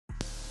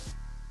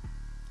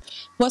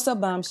What's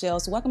up,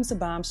 Bombshells? Welcome to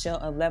Bombshell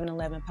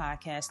 1111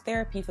 Podcast,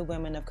 Therapy for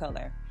Women of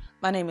Color.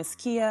 My name is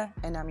Kia,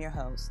 and I'm your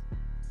host.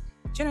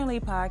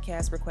 Generally,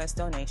 podcasts request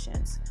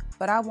donations,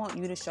 but I want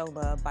you to show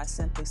love by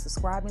simply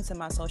subscribing to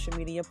my social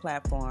media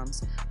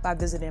platforms by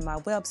visiting my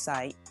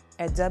website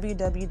at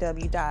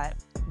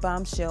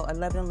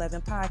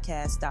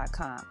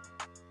www.bombshell1111podcast.com.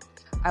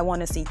 I want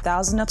to see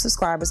thousands of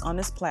subscribers on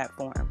this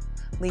platform.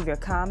 Leave your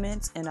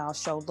comments and I'll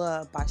show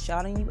love by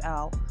shouting you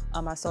out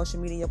on my social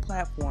media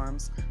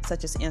platforms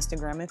such as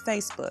Instagram and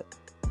Facebook.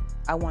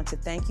 I want to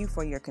thank you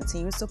for your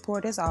continued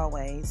support as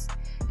always.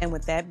 And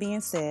with that being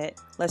said,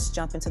 let's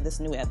jump into this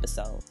new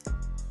episode.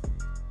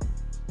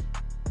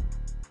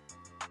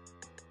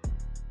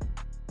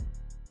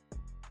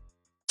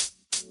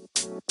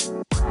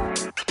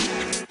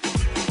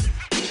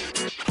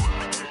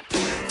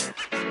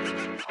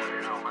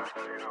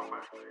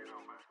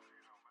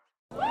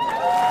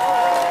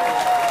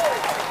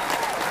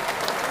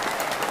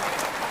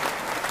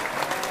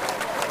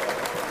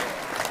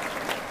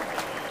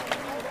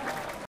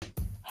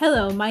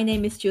 Hello, my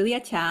name is Julia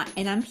Cha,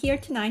 and I'm here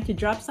tonight to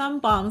drop some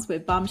bombs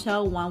with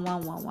Bombshell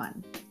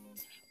 1111.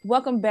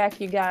 Welcome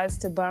back, you guys,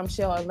 to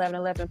Bombshell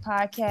 1111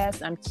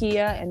 Podcast. I'm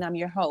Kia, and I'm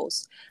your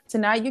host.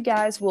 Tonight, you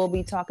guys will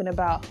be talking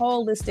about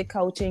holistic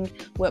coaching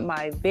with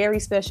my very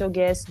special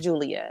guest,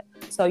 Julia.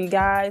 So, you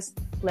guys,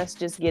 let's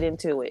just get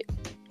into it.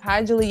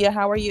 Hi, Julia.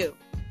 How are you?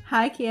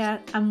 Hi, Kia.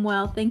 I'm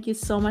well. Thank you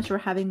so much for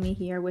having me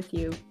here with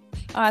you.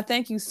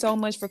 Thank you so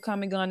much for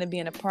coming on and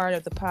being a part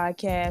of the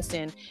podcast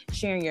and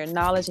sharing your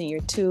knowledge and your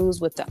tools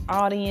with the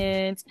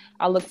audience.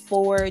 I look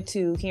forward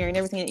to hearing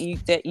everything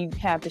that you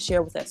have to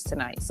share with us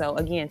tonight. So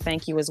again,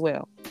 thank you as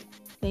well.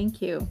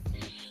 Thank you.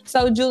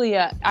 So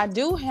Julia, I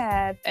do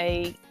have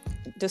a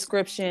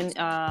description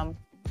down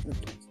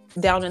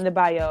in the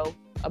bio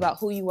about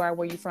who you are,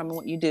 where you're from, and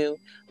what you do.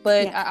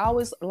 But yeah. I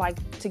always like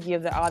to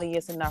give the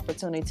audience an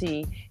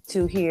opportunity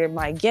to hear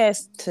my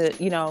guests to,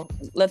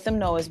 let them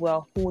know as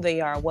well who they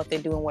are, what they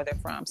do, and where they're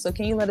from. So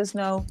can you let us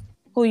know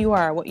who you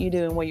are, what you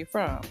do, and where you're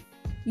from?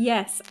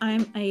 Yes,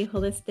 I'm a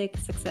holistic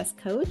success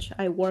coach.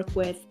 I work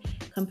with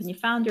company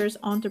founders,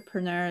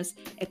 entrepreneurs,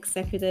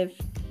 executive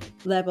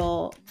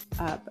level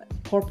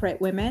corporate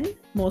women,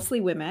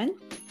 mostly women.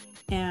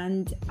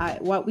 And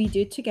what we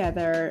do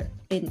together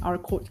in our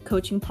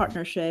coaching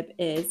partnership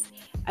is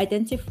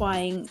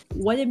identifying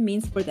what it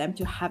means for them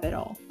to have it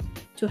all,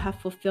 to have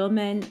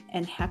fulfillment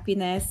and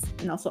happiness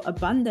and also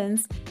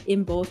abundance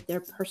in both their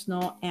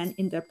personal and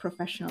in their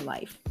professional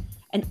life.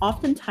 And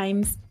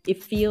oftentimes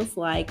it feels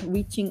like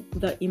reaching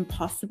the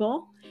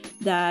impossible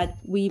that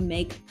we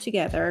make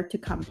together to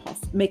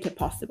make it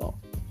possible.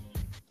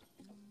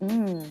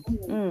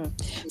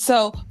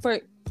 So for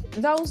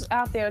those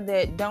out there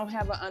that don't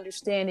have an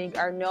understanding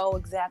or know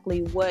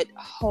exactly what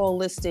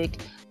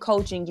holistic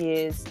coaching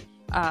is,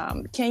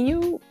 can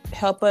you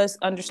help us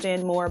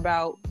understand more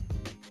about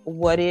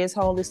what is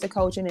holistic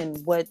coaching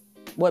and what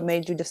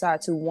made you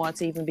decide to want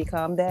to even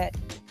become that?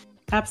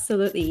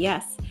 Absolutely,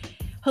 yes.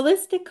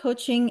 Holistic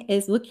coaching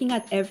is looking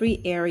at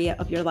every area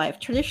of your life.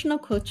 Traditional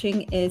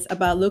coaching is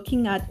about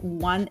looking at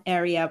one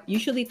area,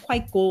 usually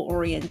quite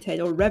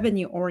goal-oriented or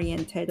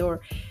revenue-oriented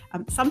or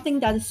something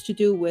that is to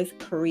do with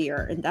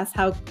career. And that's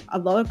how a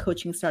lot of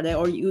coaching started.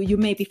 Or you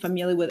may be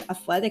familiar with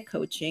athletic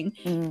coaching.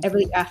 Mm-hmm.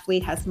 Every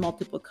athlete has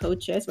multiple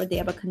coaches, where they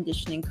have a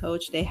conditioning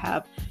coach, they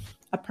have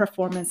a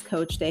performance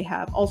coach, they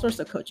have all sorts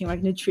of coaching,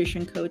 like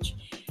nutrition coach.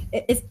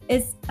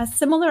 It's a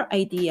similar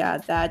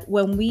idea that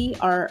when we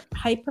are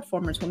high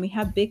performers, when we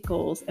have big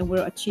goals and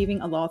we're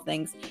achieving a lot of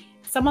things,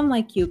 someone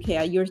like you,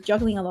 Kea, you're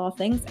juggling a lot of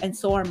things, and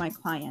so are my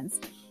clients.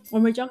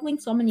 When we're juggling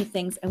so many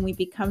things and we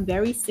become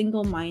very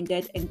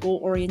single-minded and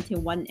goal-oriented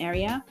in one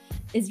area,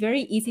 it's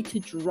very easy to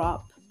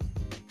drop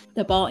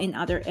the ball in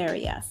other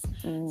areas.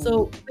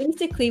 So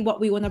basically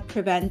what we want to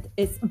prevent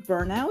is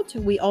burnout.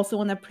 We also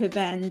want to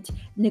prevent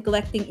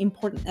neglecting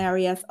important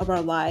areas of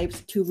our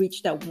lives to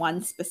reach that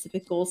one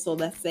specific goal. So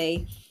let's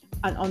say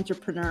an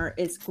entrepreneur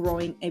is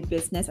growing a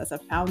business as a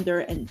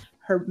founder and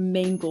her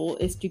main goal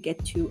is to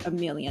get to 1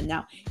 million.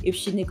 Now, if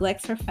she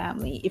neglects her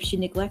family, if she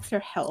neglects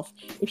her health,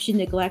 if she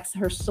neglects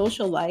her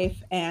social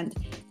life and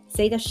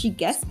say that she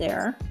gets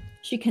there,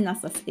 she cannot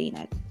sustain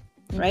it.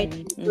 Right?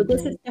 Mm-hmm. So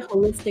this is the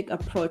holistic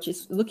approach,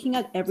 is looking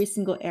at every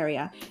single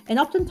area. And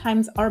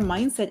oftentimes our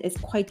mindset is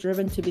quite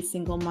driven to be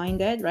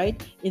single-minded,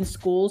 right? In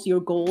schools, your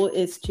goal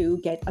is to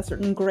get a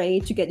certain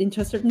grade, to get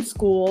into a certain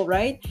school,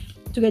 right?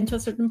 To get into a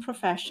certain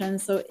profession.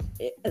 So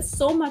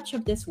so much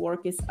of this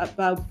work is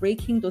about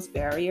breaking those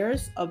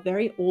barriers of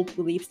very old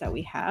beliefs that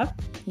we have,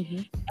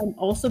 and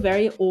also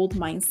very old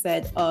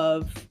mindset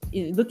of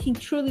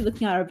truly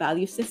looking at our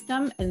value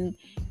system and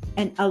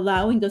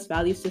allowing those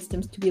value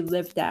systems to be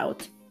lived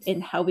out in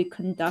how we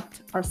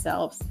conduct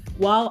ourselves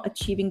while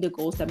achieving the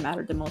goals that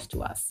matter the most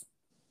to us.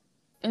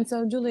 And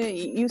so, Julia,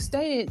 you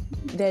stated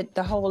that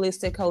the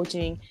holistic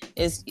coaching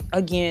is,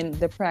 again,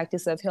 the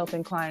practice of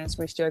helping clients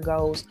reach their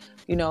goals,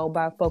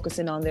 by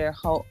focusing on the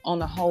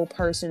whole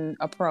person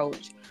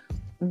approach.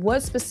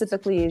 What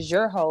specifically is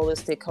your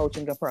holistic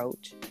coaching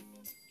approach?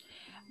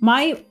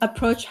 My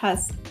approach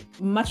has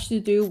much to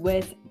do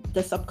with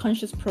the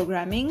subconscious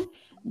programming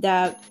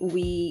that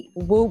we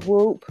whoop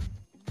whoop.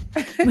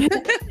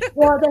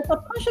 Well, the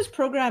subconscious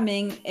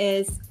programming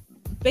is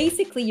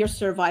basically your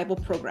survival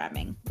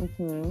programming.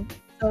 Mm-hmm.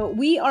 So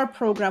we are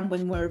programmed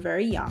when we're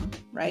very young,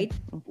 right?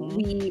 Mm-hmm.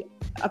 We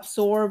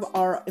absorb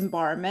our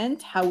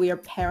environment, how we are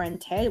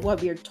parented,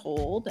 what we are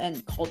told,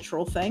 and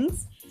cultural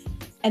things.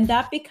 And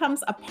that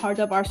becomes a part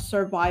of our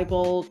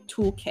survival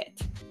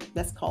toolkit,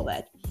 let's call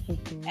it.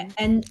 Mm-hmm.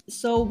 And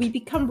so we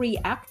become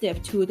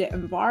reactive to the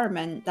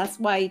environment. That's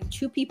why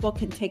two people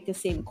can take the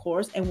same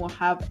course and will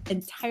have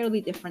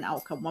entirely different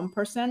outcome. One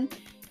person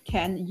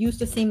can use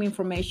the same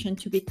information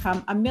to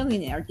become a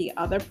millionaire. The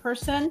other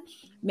person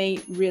may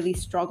really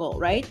struggle,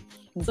 right?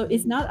 Mm-hmm. So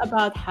it's not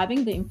about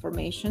having the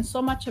information.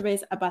 So much of it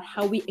is about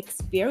how we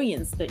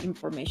experience the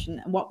information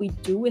and what we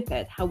do with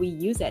it, how we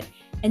use it.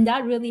 And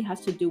that really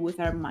has to do with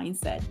our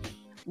mindset.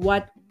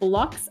 What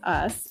blocks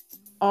us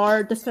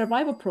are the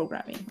survival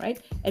programming, right?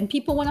 And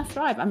people want to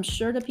thrive. I'm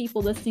sure the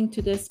people listening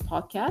to this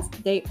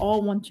podcast, they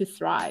all want to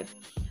thrive.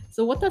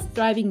 So what does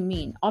thriving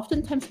mean?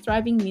 Oftentimes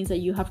thriving means that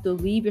you have to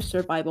leave your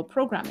survival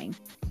programming.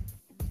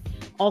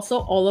 Also,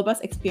 all of us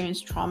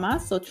experience trauma.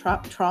 So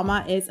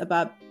trauma is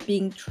about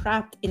being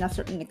trapped in a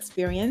certain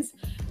experience.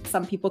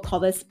 Some people call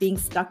this being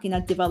stuck in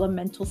a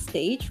developmental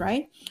stage,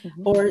 right?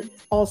 Mm-hmm. Or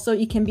also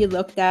it can be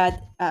looked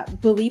at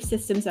belief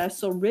systems that are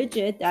so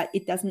rigid that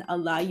it doesn't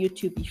allow you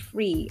to be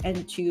free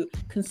and to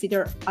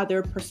consider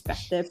other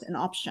perspectives and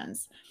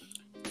options.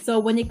 So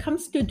when it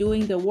comes to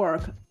doing the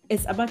work,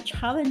 it's about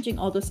challenging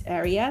all those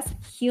areas,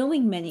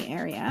 healing many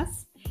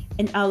areas,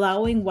 and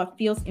allowing what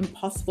feels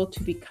impossible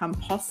to become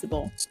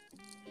possible.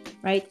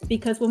 Right?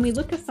 Because when we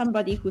look at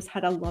somebody who's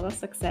had a lot of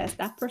success,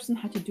 that person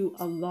had to do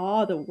a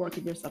lot of work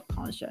in their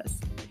subconscious.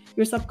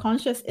 Your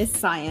subconscious is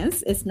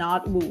science, it's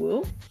not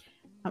woo-woo.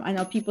 I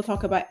know people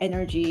talk about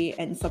energy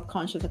and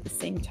subconscious at the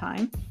same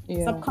time.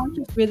 Yeah.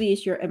 Subconscious really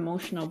is your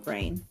emotional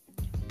brain.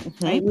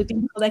 Mm-hmm. Right? We've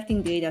been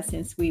collecting data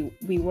since we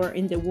were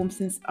in the womb,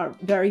 since our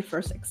very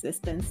first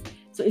existence.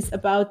 So it's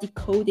about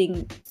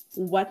decoding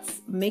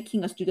what's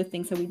making us do the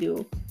things that we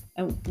do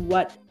and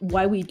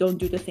why we don't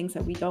do the things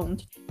that we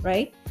don't,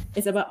 right?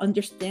 It's about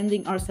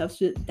understanding ourselves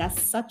to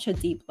that's such a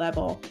deep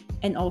level,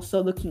 and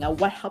also looking at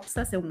what helps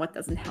us and what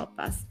doesn't help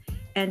us.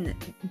 And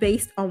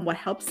based on what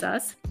helps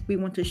us, we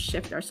want to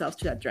shift ourselves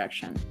to that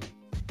direction.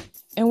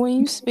 And when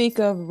you speak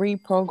of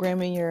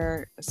reprogramming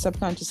your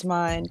subconscious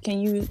mind,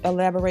 can you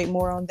elaborate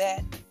more on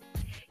that?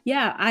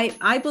 Yeah,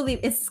 I believe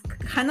it's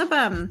kind of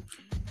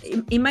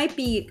it might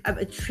be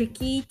a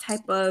tricky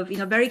type of,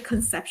 very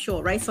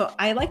conceptual, right? So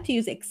I like to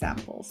use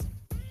examples.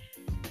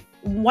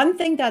 One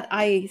thing that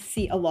I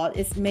see a lot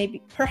is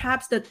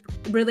perhaps the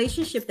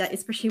relationship that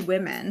especially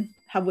women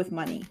have with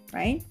money,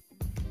 right?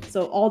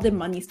 So all the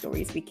money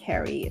stories we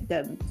carry,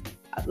 a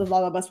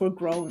lot of us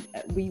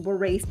we were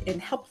raised in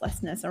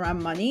helplessness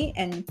around money.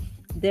 And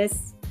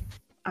this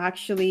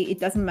actually, it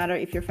doesn't matter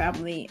if your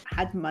family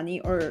had money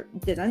or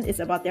didn't, it's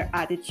about their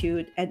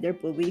attitude and their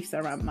beliefs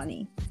around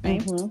money,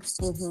 right?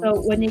 Mm-hmm, mm-hmm.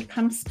 So when it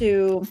comes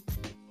to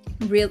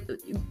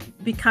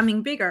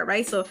becoming bigger,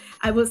 right? So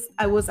I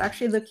was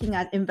actually looking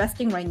at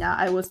investing right now.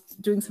 I was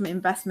doing some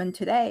investment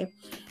today,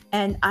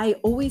 and I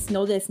always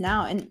know this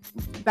now. And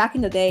back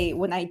in the day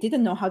when I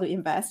didn't know how to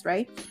invest,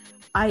 right?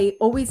 I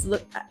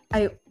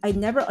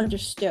never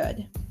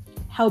understood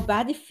how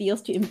bad it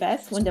feels to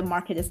invest when the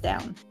market is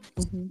down,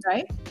 mm-hmm.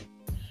 right?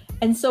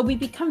 And so we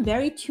become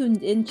very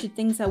tuned into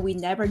things that we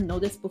never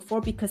noticed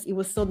before because it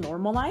was so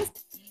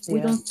normalized. Yeah.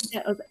 We don't see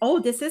that as, oh,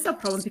 this is a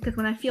problem, because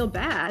when I feel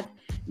bad,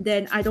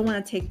 then I don't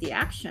want to take the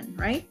action,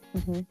 right?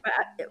 Mm-hmm.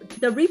 But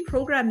the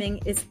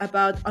reprogramming is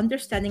about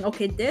understanding,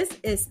 okay, this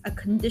is a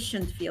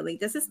conditioned feeling.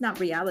 This is not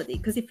reality,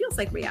 because it feels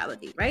like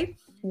reality, right?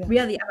 Yeah.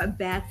 Really, I have a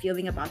bad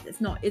feeling about this.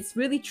 No, it's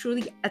really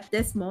truly at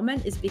this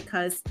moment is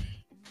because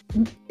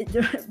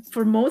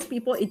for most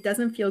people, it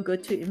doesn't feel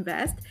good to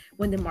invest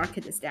when the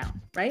market is down,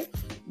 right?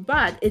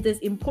 But it is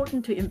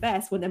important to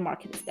invest when the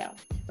market is down,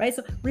 right?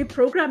 So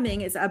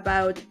reprogramming is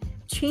about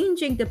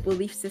changing the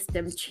belief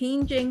system,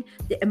 changing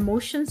the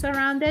emotions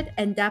around it,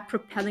 and that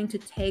propelling to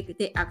take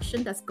the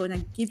action that's going to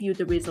give you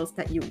the results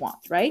that you want,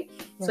 right?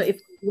 So if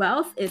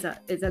wealth is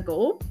a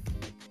goal,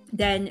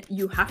 then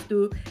you have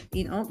to,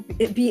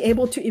 be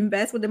able to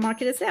invest when the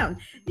market is down.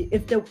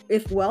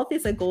 If wealth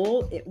is a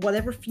goal,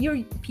 whatever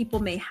fear people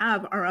may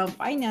have around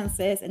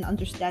finances and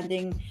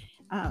understanding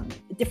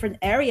different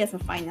areas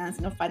of finance,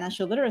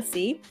 financial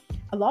literacy,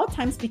 a lot of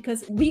times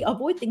because we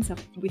avoid things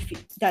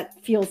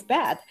that feels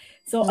bad.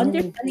 So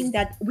understanding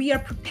that we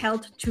are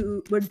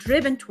we're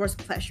driven towards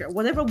pleasure,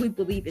 whatever we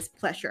believe is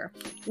pleasure,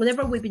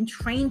 whatever we've been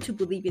trained to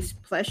believe is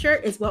pleasure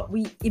is what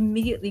we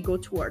immediately go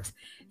towards.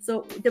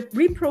 So the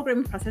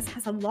reprogramming process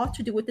has a lot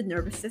to do with the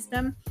nervous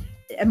system,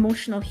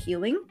 emotional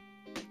healing.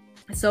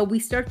 So we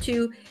start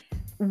to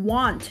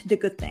want the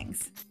good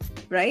things,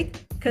 right?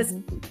 Because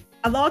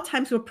a lot of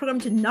times we're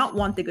programmed to not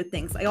want the good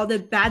things, like all the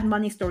bad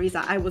money stories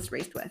that I was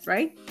raised with,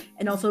 right?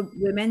 And also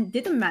women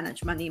didn't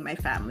manage money in my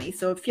family.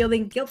 So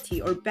feeling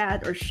guilty or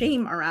bad or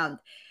shame around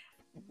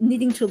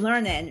needing to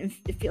learn it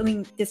and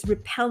feeling this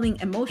repelling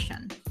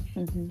emotion.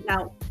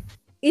 Now,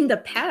 in the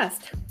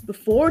past,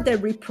 before the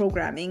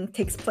reprogramming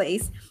takes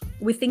place,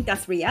 we think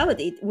that's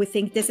reality. We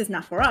think this is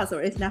not for us,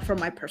 or it's not for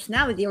my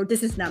personality, or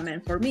this is not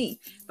meant for me.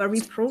 But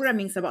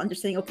reprogramming is about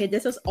understanding, okay,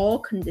 this was all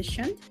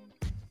conditioned.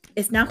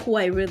 It's not who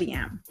I really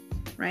am,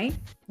 right?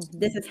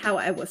 This is how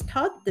I was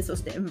taught. This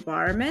was the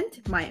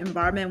environment. My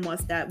environment was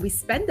that we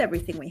spend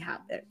everything we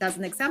have. That's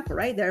an example,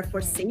 right?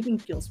 Therefore, saving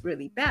feels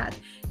really bad.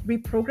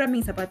 Reprogramming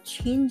is about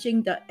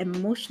changing the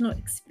emotional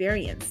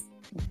experience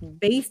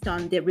based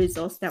on the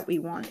results that we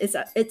want. It's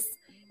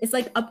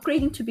like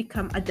upgrading to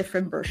become a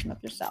different version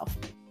of yourself.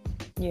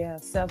 Yeah,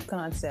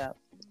 self-concept.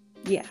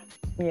 Yeah.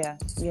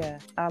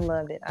 I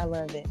love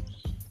it.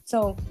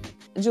 So,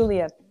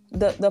 Julia,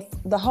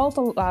 the whole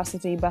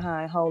philosophy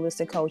behind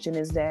holistic coaching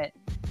is that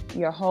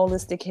your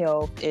holistic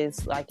health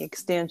is like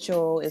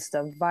existential. It's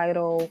the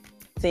vital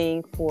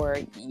thing for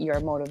your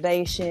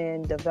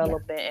motivation,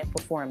 development, and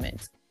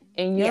performance.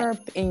 In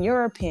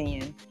your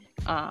opinion,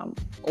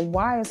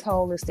 why is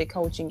holistic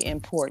coaching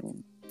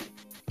important?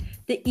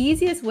 The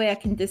easiest way I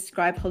can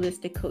describe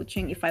holistic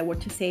coaching, if I were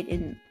to say it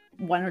in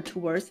one or two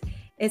words,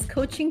 is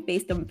coaching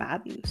based on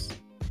values.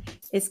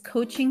 It's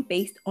coaching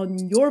based on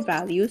your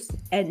values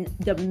and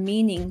the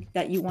meaning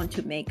that you want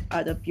to make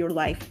out of your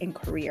life and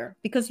career.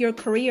 Because your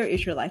career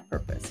is your life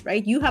purpose,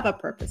 right? You have a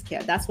purpose,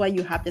 Kia. That's why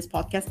you have this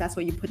podcast. That's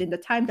why you put in the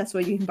time. That's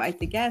why you invite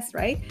the guests,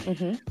 right?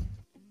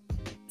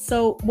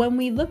 So when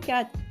we look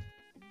at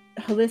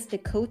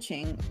holistic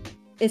coaching,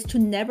 is to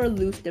never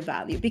lose the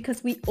value,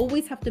 because we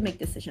always have to make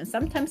decisions.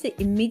 Sometimes the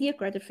immediate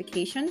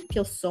gratification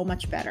feels so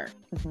much better.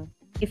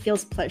 It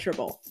feels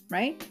pleasurable,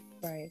 right?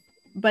 Right.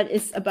 But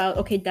it's about,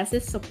 okay, does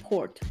it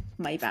support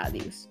my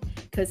values?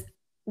 Because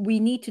we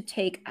need to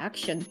take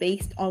action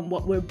based on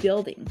what we're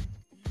building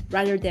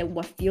rather than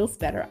what feels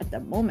better at the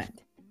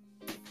moment.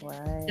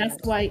 Right.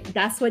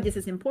 That's why this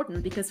is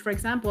important. Because, for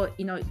example,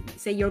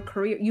 say your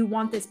career, you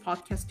want this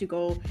podcast to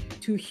go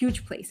to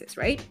huge places,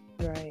 right?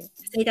 Right.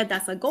 Say that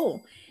that's a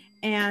goal.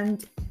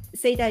 And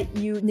say that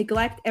you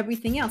neglect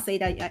everything else. Say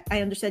that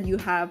I understand you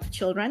have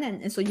children,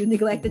 and so you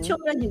neglect the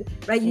children,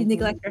 right? You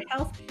neglect your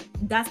health.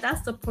 Does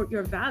that support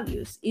your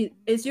values?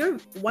 Is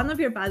one of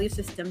your value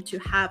system to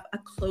have a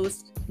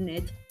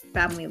close-knit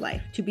family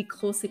life, to be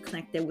closely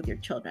connected with your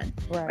children,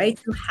 right?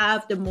 To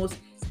have the most,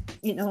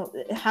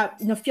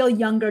 feel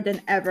younger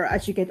than ever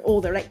as you get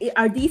older. Like,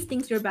 are these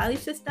things your value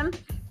system?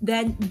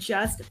 Then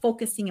just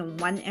focusing in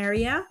one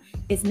area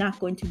is not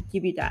going to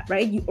give you that,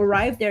 right? You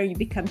arrive there, you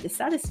become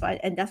dissatisfied.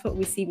 And that's what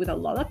we see with a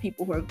lot of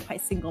people who are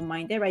quite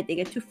single-minded, right? They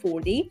get to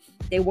 40,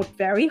 they work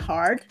very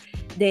hard.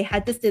 They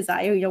had this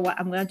desire, you know what,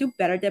 I'm going to do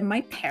better than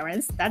my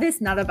parents. That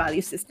is not a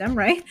value system,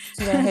 right?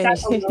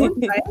 That alone,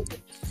 right?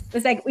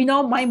 It's like,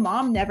 my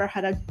mom never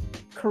had a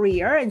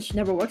career and she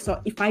never worked. So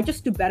if I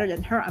just do better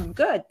than her, I'm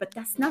good. But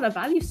that's not a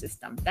value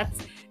system. That's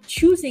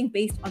choosing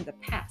based on the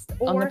past.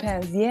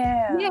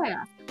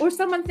 Yeah. Or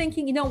someone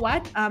thinking, you know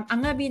what, I'm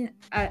going to be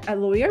a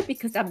lawyer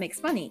because that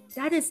makes money.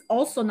 That is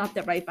also not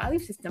the right value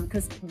system,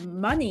 because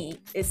money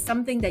is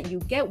something that you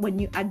get when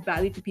you add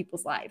value to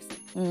people's lives.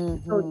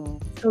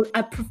 So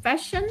a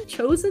profession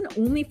chosen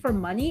only for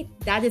money,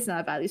 that is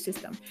not a value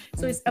system.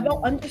 So it's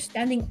about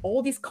understanding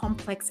all these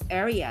complex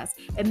areas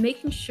and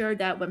making sure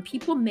that when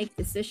people make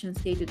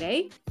decisions day to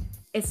day,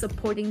 it's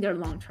supporting their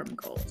long-term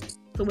goals.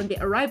 So when they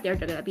arrive there,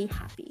 they're going to be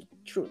happy,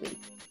 truly.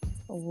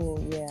 Oh,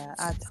 yeah,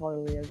 I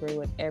totally agree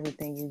with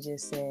everything you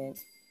just said.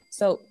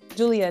 So,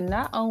 Julia,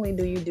 not only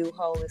do you do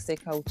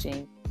holistic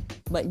coaching,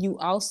 but you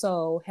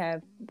also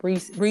have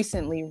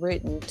recently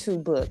written 2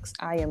 books,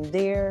 I Am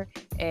There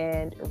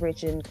and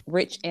Rich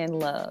and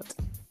Loved.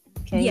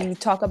 Can you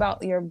talk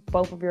about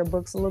both of your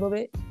books a little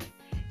bit?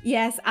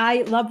 Yes,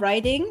 I love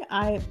writing.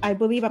 I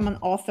believe I'm an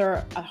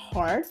author at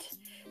heart.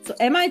 So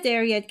Am I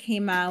There Yet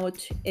came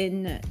out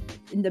in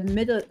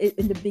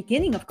the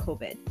beginning of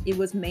COVID. It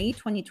was May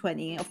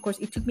 2020. Of course,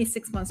 it took me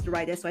 6 months to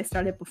write it, so I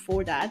started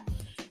before that.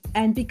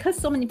 And because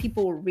so many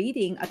people were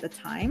reading at the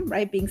time,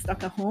 right, being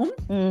stuck at home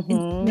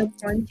in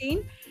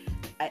quarantine,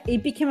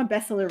 it became a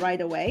bestseller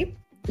right away,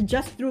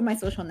 just through my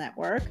social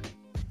network.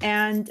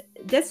 And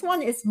this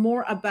one is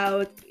more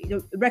about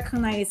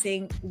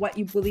recognizing what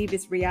you believe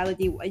is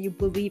reality, what you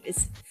believe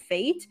is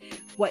fate,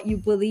 what you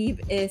believe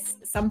is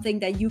something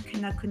that you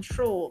cannot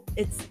control.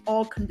 It's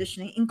all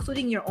conditioning,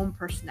 including your own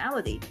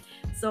personality.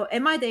 So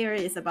Am I There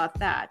is about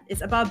that.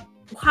 It's about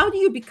how do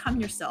you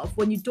become yourself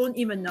when you don't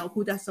even know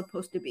who that's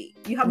supposed to be.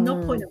 You have no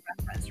point of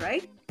reference,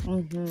 right?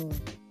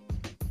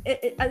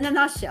 In a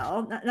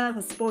nutshell, not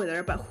a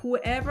spoiler, but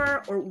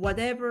whoever or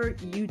whatever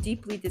you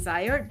deeply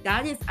desire,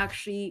 that is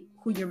actually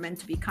who you're meant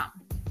to become.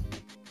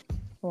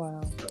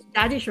 Wow. So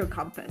that is your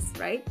compass,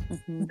 right?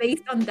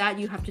 Based on that,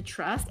 you have to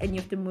trust and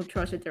you have to move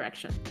towards a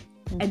direction.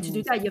 And to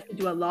do that, you have to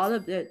do a lot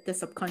of the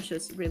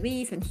subconscious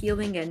release and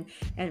healing and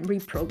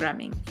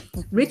reprogramming.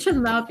 Rich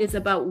and Love is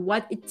about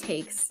what it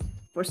takes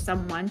for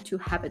someone to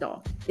have it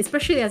all,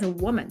 especially as a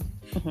woman,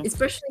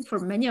 especially for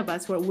many of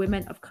us who are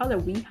women of color.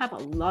 We have a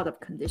lot of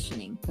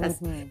conditioning that's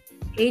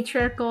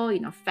patriarchal,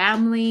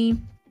 family,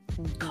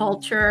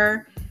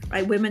 culture,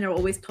 right? Women are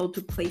always told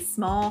to play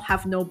small,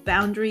 have no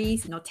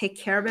boundaries, take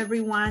care of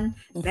everyone,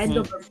 bend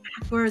over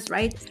backwards,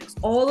 right?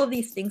 All of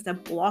these things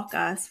that block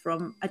us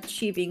from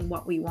achieving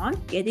what we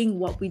want, getting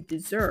what we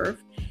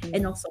deserve,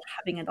 and also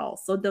having it all.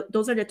 So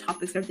those are the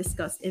topics that are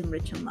discussed in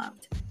Rich and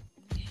Loved.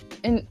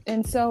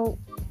 And so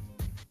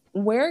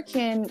where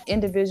can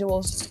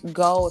individuals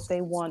go if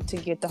they want to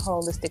get the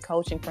holistic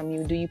coaching from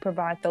you? Do you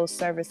provide those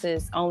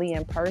services only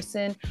in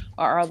person,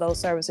 or are those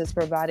services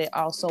provided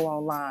also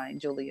online,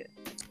 Julia?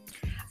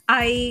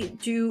 I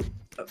do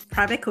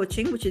private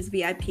coaching, which is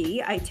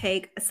VIP. I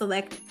take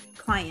select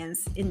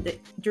clients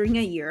during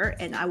a year,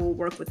 and I will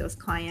work with those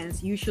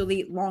clients,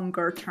 usually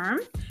longer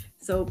term.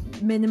 So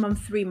minimum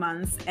 3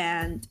 months,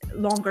 and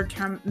longer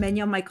term,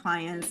 many of my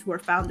clients who are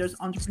founders,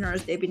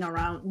 entrepreneurs, they've been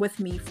around with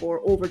me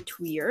for over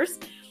 2 years.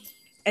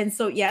 And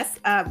so, yes,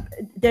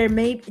 there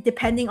may,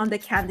 depending on the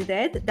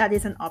candidate, that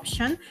is an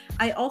option.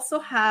 I also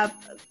have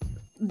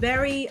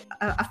very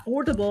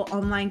affordable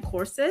online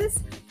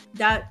courses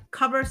that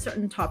cover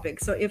certain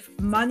topics. So if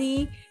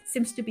money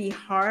seems to be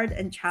hard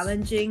and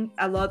challenging,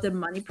 a lot of the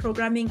money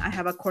programming, I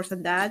have a course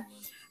on that.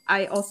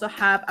 I also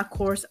have a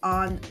course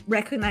on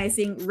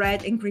recognizing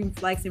red and green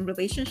flags in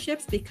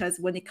relationships, because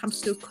when it comes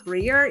to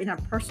career in our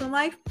personal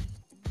life,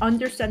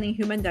 understanding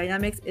human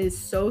dynamics is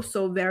so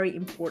very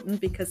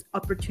important, because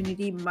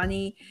opportunity,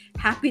 money,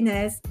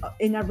 happiness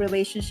in a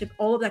relationship,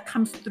 all of that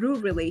comes through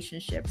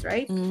relationships,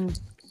 right?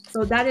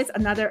 So that is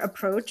another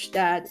approach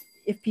that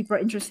if people are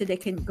interested, they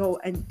can go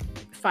and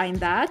find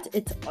that.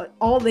 It's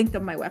all linked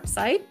on my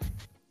website.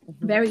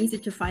 Very easy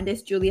to find.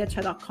 It's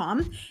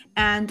juliacha.com.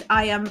 And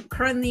I am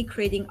currently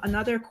creating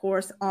another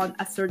course on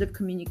assertive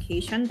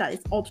communication that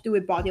is all to do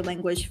with body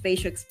language,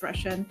 facial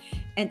expression,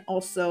 and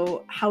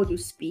also how to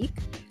speak.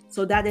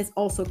 So that is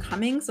also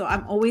coming. So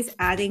I'm always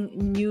adding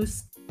new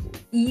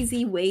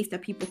easy ways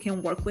that people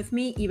can work with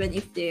me, even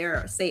if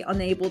they're, say,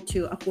 unable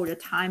to afford the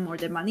time or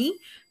the money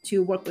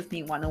to work with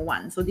me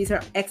one-on-one. So these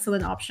are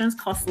excellent options,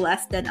 cost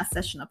less than a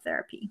session of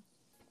therapy.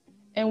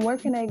 And where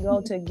can they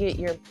go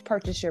to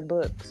purchase your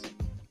books?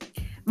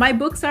 My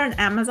books are on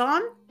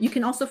Amazon. You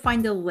can also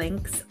find the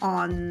links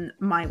on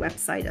my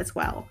website as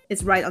well.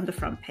 It's right on the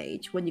front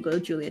page when you go to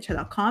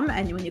juliacha.com,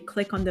 and when you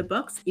click on the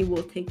books, it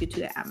will take you to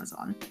the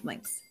Amazon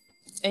links.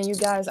 And you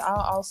guys,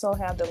 I'll also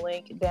have the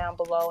link down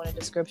below in the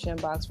description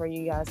box for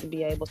you guys to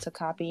be able to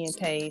copy and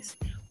paste,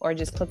 or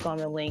just click on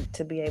the link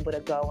to be able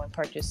to go and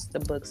purchase the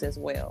books as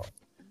well.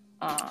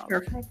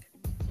 Perfect.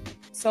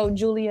 So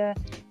Julia,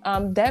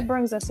 that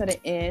brings us to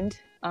the end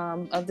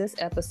of this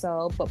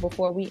episode. But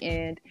before we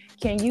end,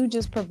 can you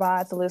just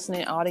provide the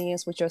listening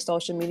audience with your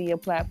social media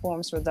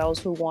platforms for those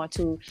who want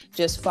to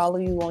just follow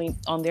you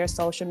on their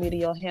social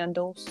media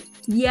handles?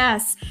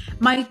 Yes.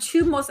 My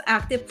 2 most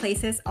active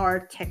places are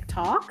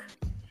TikTok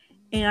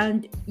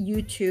and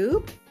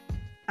YouTube.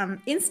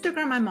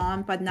 Instagram I'm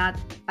on, but not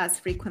as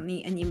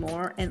frequently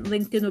anymore. And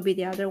LinkedIn will be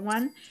the other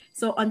one.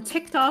 So on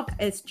TikTok,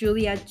 it's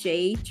Julia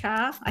J.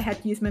 Cha. I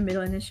had to use my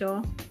middle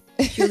initial.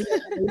 Julia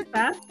J.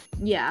 Cha.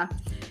 Yeah.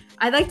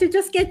 I like to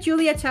just get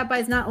Julia Cha, but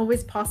it's not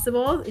always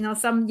possible.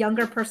 Some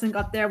younger person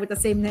got there with the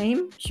same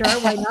name. Sure,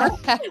 why not?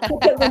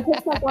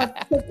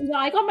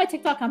 I got my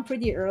TikTok on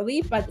pretty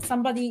early, but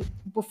somebody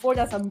before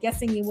that, so I'm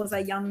guessing it was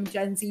a young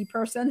Gen Z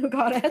person who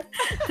got it.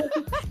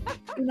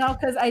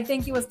 Because I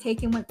think it was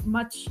taken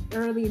much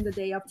early in the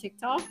day of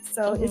TikTok.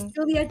 So it's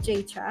Julia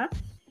J. Cha.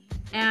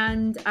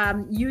 And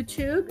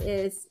YouTube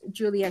is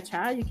Julia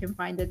Cha. You can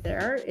find it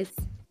there. It's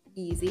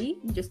easy.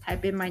 You just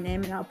type in my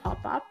name and I'll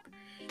pop up.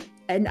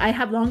 And I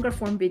have longer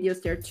form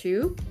videos there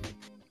too.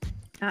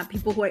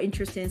 People who are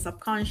interested in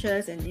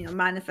subconscious and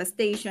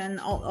manifestation,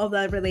 all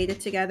that related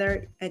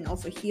together, and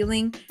also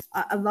healing.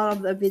 A lot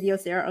of the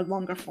videos there are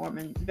longer form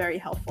and very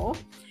helpful.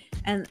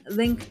 And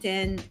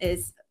LinkedIn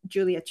is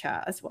Julia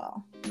Cha as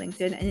well.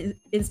 LinkedIn and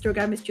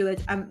Instagram is Julia.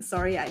 I'm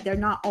sorry, they're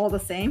not all the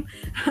same,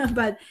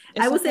 but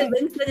I would say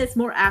LinkedIn is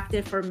more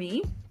active for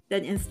me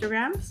than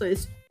Instagram. So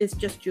it's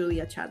just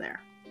Julia Cha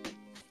there.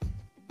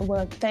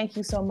 Well, thank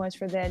you so much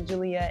for that,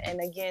 Julia.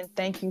 And again,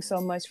 thank you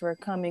so much for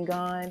coming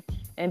on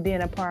and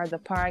being a part of the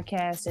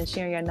podcast and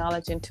sharing your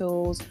knowledge and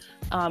tools.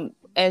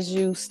 As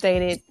you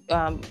stated,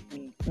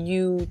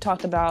 you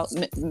talked about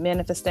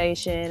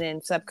manifestation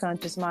and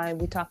subconscious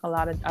mind. We talk a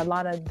lot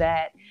of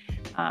that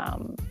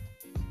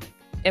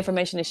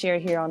information to share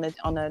here on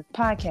the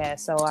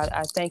podcast. So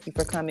I thank you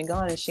for coming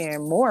on and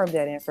sharing more of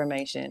that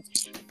information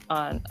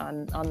on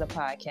the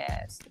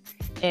podcast,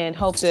 and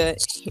hope to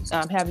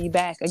have you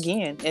back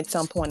again at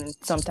some point in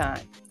some time.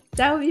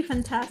 That would be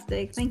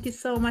fantastic. Thank you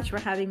so much for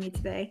having me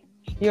today.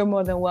 You're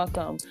more than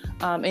welcome.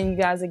 And you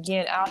guys,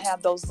 again, I'll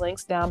have those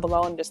links down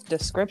below in the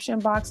description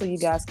box, so you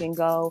guys can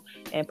go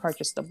and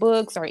purchase the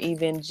books, or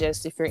even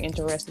just if you're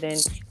interested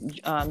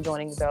in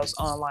joining those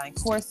online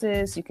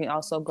courses, you can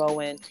also go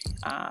and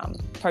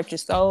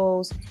purchase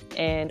those,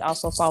 and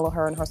also follow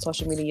her on her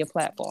social media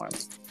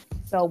platforms.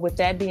 So with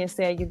that being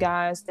said, you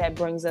guys, that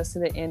brings us to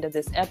the end of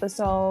this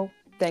episode.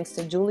 Thanks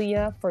to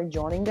Julia for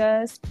joining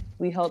us.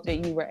 We hope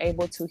that you were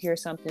able to hear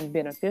something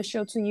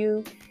beneficial to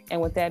you. And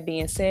with that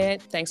being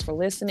said, thanks for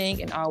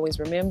listening. And always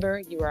remember,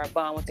 you are a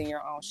bomb within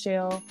your own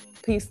shell.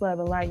 Peace, love,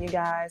 and light, you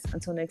guys.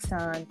 Until next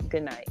time,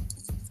 good night.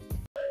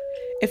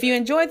 If you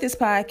enjoyed this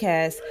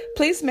podcast,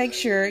 please make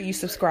sure you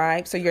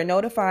subscribe so you're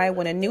notified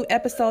when a new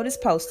episode is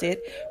posted.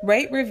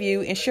 Rate,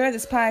 review, and share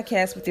this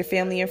podcast with your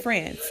family and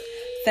friends.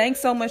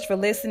 Thanks so much for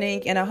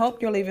listening, and I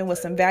hope you're leaving with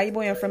some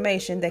valuable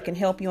information that can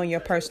help you on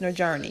your personal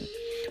journey.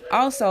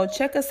 Also,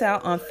 check us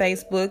out on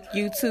Facebook,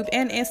 YouTube,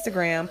 and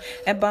Instagram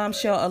at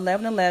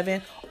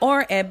Bombshell1111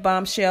 or at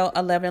Bombshell1111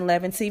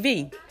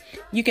 TV.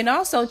 You can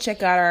also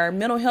check out our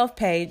mental health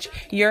page,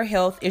 Your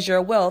Health is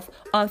Your Wealth,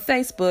 on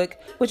Facebook,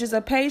 which is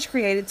a page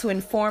created to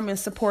inform and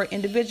support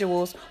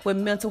individuals with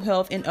mental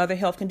health and other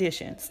health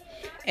conditions.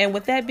 And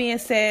with that being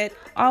said,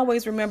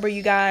 always remember,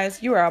 you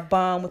guys, you are a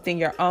bomb within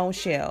your own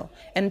shell.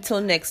 And until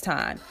next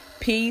time,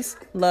 peace,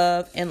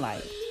 love, and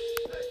light.